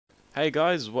Hey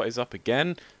guys, what is up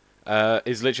again?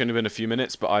 It's literally only been a few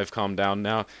minutes, but I've calmed down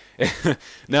now.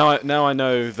 now I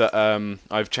know that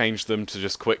I've changed them to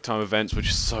just quick time events, which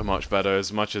is so much better.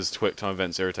 As much as quick time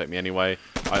events irritate me anyway,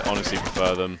 I honestly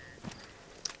prefer them.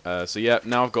 So yeah,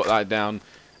 now I've got that down,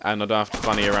 and I don't have to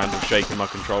funny around with shaking my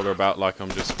controller about like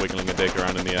I'm just wiggling a dick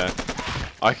around in the air.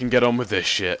 I can get on with this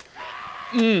shit.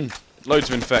 Loads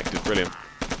of infected, brilliant.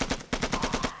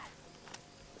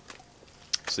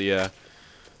 So yeah.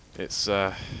 It's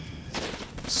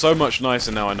so much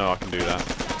nicer now I know I can do that.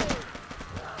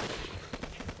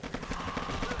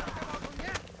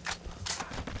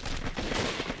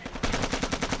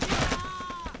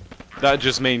 That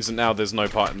just means that now there's no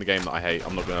part in the game that I hate,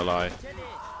 I'm not gonna lie.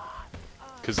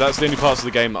 Because that's the only parts of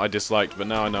the game that I disliked, but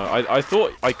now I know. I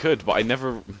thought I could, but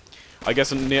I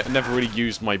guess I never really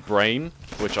used my brain,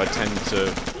 which I tend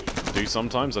to do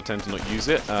sometimes. I tend to not use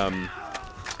it.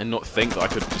 And not think that I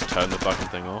could just turn the fucking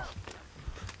thing off.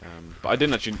 But I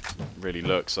didn't actually really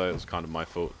look, so it was kind of my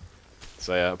fault.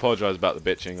 So yeah, I apologise about the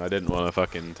bitching. I didn't want to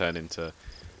fucking turn into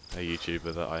a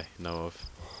YouTuber that I know of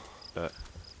that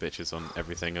bitches on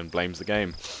everything and blames the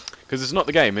game. Because it's not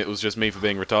the game, it was just me for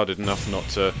being retarded enough not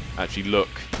to actually look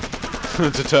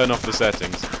to turn off the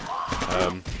settings.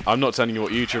 I'm not telling you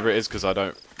what YouTuber it is because I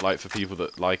don't like for people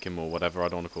that like him or whatever. I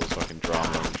don't want to cause fucking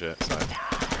drama and shit, so...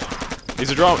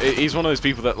 He's one of those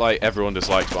people that like everyone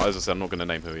dislikes, but as I said, I'm not going to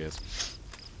name who he is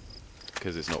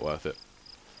because it's not worth it.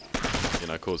 You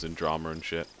know, causing drama and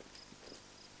shit.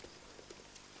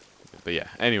 But yeah,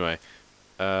 anyway,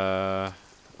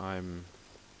 I'm.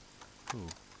 Ooh,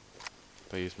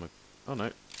 if I use my. Oh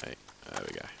no! Hey, there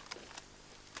we go.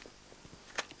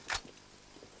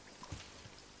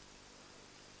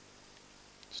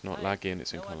 It's not laggy and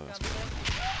it's in colour. That's good.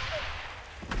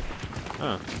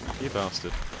 Ah, you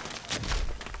bastard.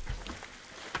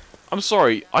 I'm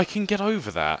sorry, I can get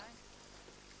over that.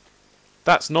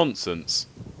 That's nonsense.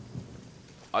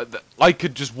 I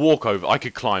could just walk over, I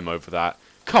could climb over that.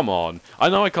 Come on. I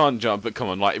know I can't jump, but come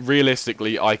on, like,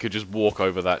 realistically, I could just walk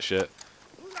over that shit.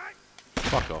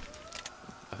 Fuck off.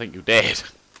 I think you're dead.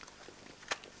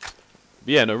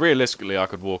 Yeah, no, realistically, I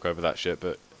could walk over that shit,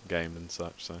 but game and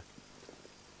such, so.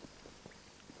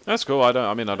 That's cool, I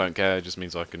don't care, it just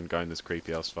means I can go in this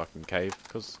creepy ass fucking cave,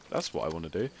 because that's what I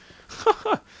want to do.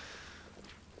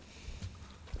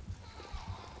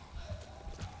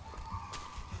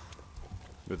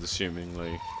 With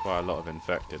assumingly quite a lot of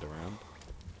infected around.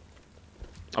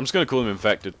 I'm just going to call them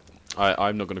infected.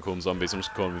 I'm not going to call them zombies, I'm just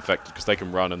going to call them infected because they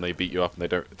can run and they beat you up and they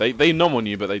don't... They nom on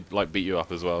you, but they like beat you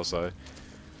up as well, so...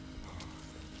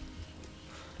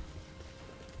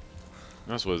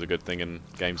 That's always a good thing in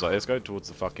games like this, go towards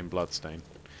the fucking bloodstain.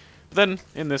 But then,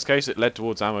 in this case, it led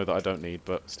towards ammo that I don't need,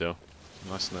 but still.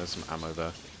 Nice to know there's some ammo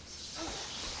there.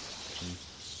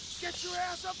 Get your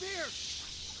ass up here!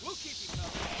 We'll keep you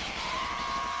covered.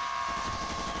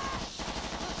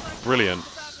 Brilliant.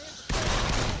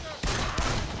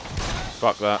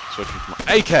 Fuck that. Switching to my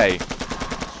AK!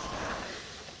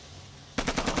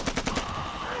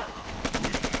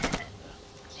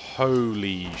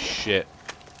 Holy shit.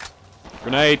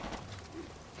 Grenade!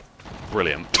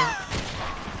 Brilliant.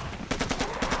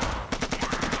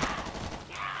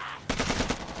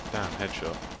 Damn,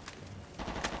 headshot.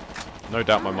 No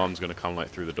doubt my mom's gonna come like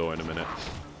through the door in a minute.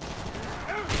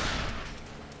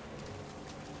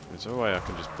 Is there a way I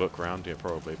can just book round here?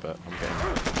 Probably, but I'm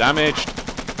getting damaged!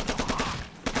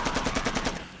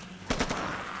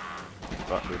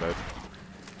 Fuck, reload.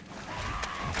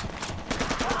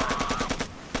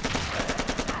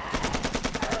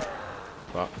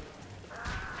 Fuck.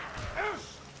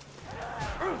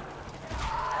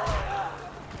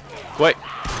 Quick!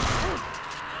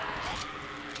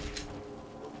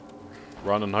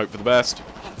 Run and hope for the best.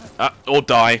 Or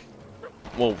die.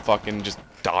 Well, fucking just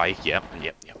die. Yep.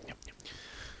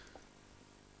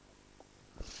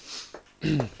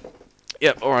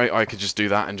 Yep, alright, I could just do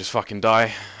that and just fucking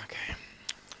die. Okay.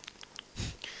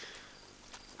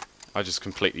 I just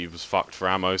completely was fucked for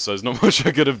ammo, so there's not much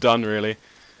I could have done, really.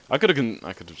 I could have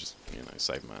just, you know,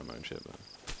 saved my ammo and shit, but...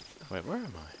 Wait, where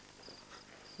am I?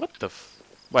 What the f...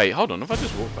 Wait, hold on, if I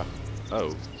just walk back...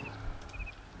 Oh.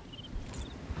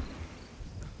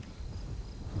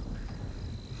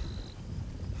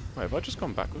 Wait, have I just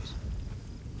gone backwards?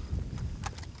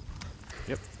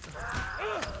 Yep.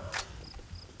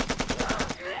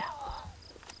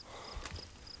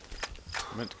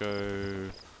 I meant to go...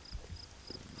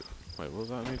 Wait, what was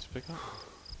that I need to pick up?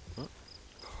 What?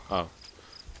 Oh.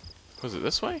 Was it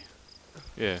this way?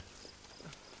 Yeah.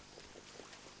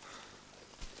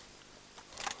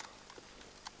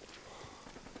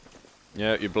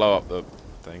 Yeah, you blow up the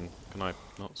thing. Can I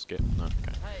not skip? No,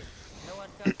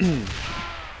 okay.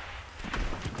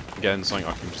 Again, something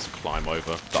I can just climb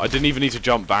over. That I didn't even need to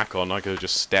jump back on, I could have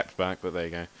just stepped back, but there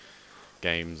you go.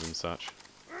 Games and such.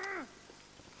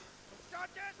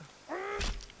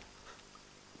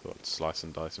 Got to slice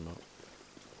and dice him up.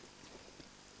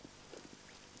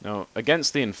 Now,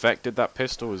 against the infected, that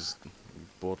pistol is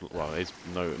well, it's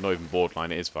not even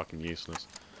borderline, it is fucking useless.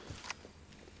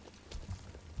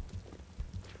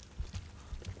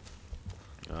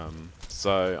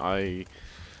 So I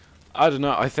don't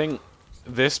know, I think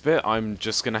this bit I'm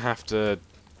just gonna have to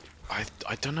I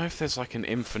don't know if there's like an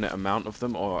infinite amount of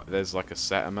them or there's like a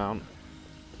set amount.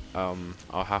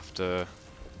 I'll have to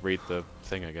read the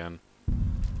thing again.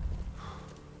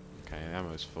 Okay,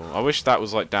 ammo's full. I wish that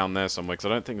was like down there somewhere because I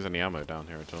don't think there's any ammo down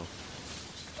here at all.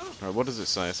 Alright, what does it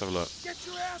say? Let's have a look. Get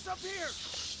your ass up here.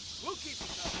 We'll keep you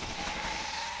covered.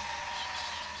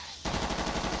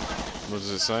 What does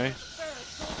it say?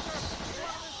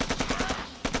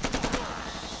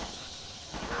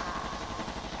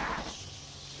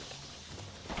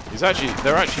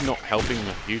 They're actually not helping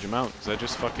a huge amount, because they're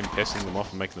just fucking pissing them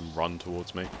off and making them run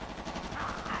towards me.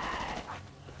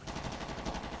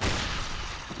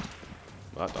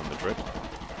 That done the trick.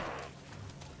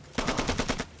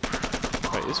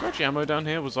 Wait, is there actually ammo down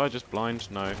here? Was I just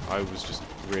blind? No, I was just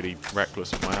really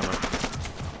reckless with my ammo.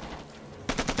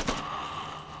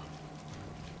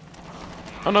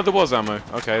 Oh no, there was ammo.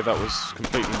 Okay, that was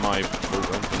completely my fault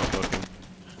then for not looking.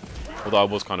 Although I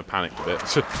was kind of panicked a bit.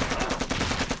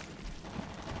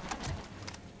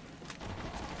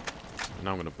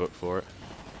 Now I'm going to book for it.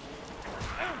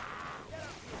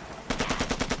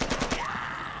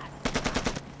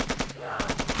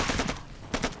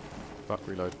 Fuck,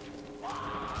 reload. I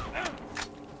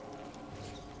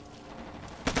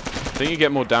think you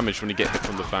get more damage when you get hit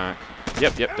from the back.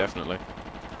 Yep, definitely.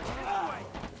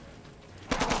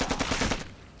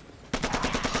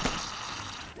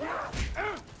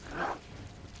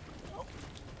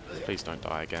 Please don't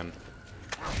die again.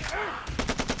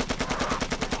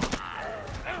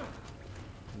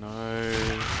 No.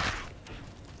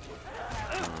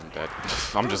 Oh, I'm dead.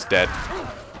 I'm just dead.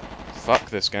 Fuck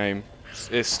this game.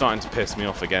 It's starting to piss me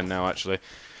off again now, actually.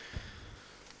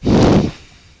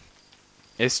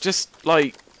 It's just,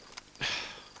 like...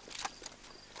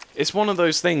 It's one of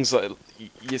those things that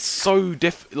it's so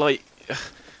like...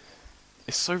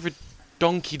 It's so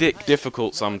donkey-dick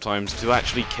difficult sometimes to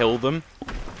actually kill them.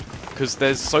 Because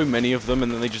there's so many of them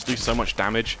and then they just do so much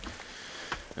damage.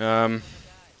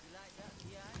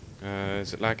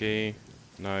 Is it laggy?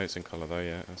 No, it's in colour though,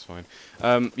 yeah, that's fine.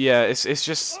 Yeah, it's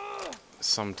just...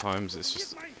 Sometimes it's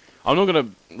just... I'm not gonna,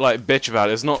 like, bitch about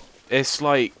it. It's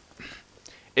like...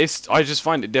 I just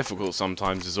find it difficult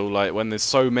sometimes, is all, like, when there's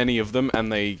so many of them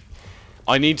and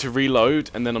I need to reload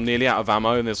and then I'm nearly out of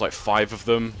ammo and there's like 5 of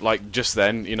them, like, just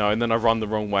then, you know, and then I run the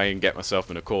wrong way and get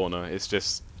myself in a corner. It's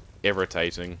just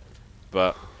irritating.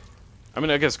 But... I mean,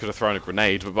 I guess I could have thrown a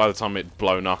grenade, but by the time it'd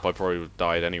blown up, I probably would have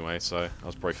died anyway, so I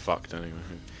was probably fucked anyway.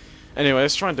 Anyway,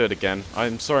 let's try and do it again.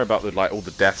 I'm sorry about the, like, all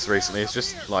the deaths recently. It's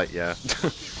just, like, yeah.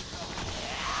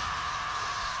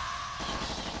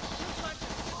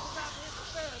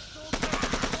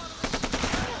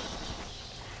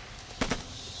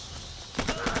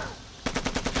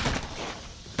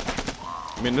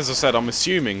 I mean, as I said, I'm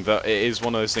assuming that it is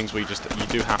one of those things where you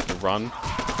do have to run.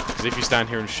 Because if you stand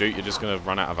here and shoot, you're just going to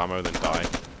run out of ammo and then die.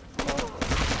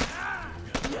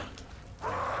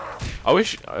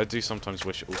 I do sometimes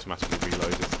wish it automatically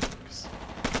reloaded.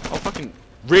 Oh, fucking...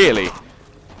 Really?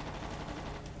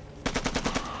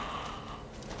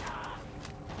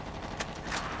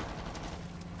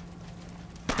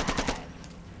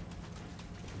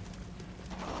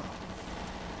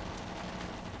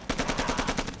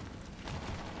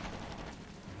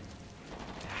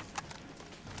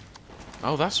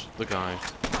 Oh, that's the guy.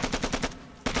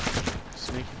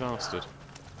 Sneaky bastard.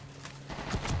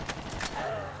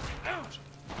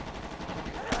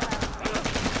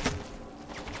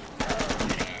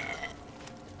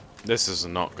 This is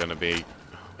not gonna be...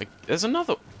 Like, there's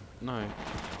another... No.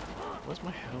 Where's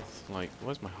my health? Like,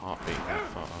 where's my heartbeat?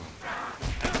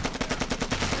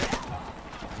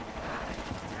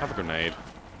 Have a grenade.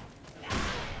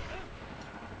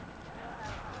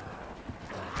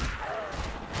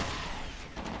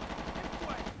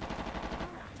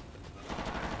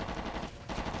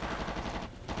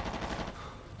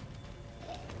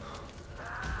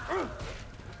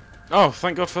 Oh,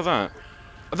 thank God for that.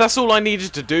 That's all I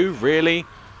needed to do, really?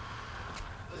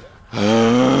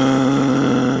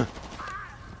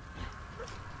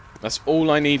 That's all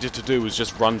I needed to do was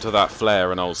just run to that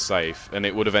flare and I was safe. And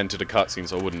it would have entered a cutscene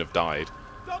so I wouldn't have died.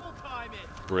 Double time.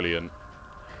 brilliant.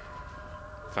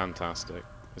 Fantastic.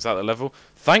 Is that the level?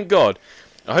 Thank God!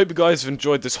 I hope you guys have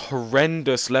enjoyed this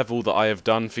horrendous level that I have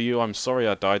done for you. I'm sorry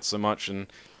I died so much, and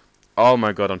oh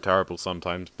my god, I'm terrible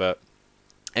sometimes, but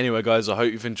anyway guys, I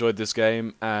hope you've enjoyed this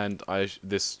game, and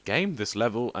this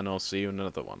level, and I'll see you in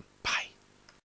another one. Bye!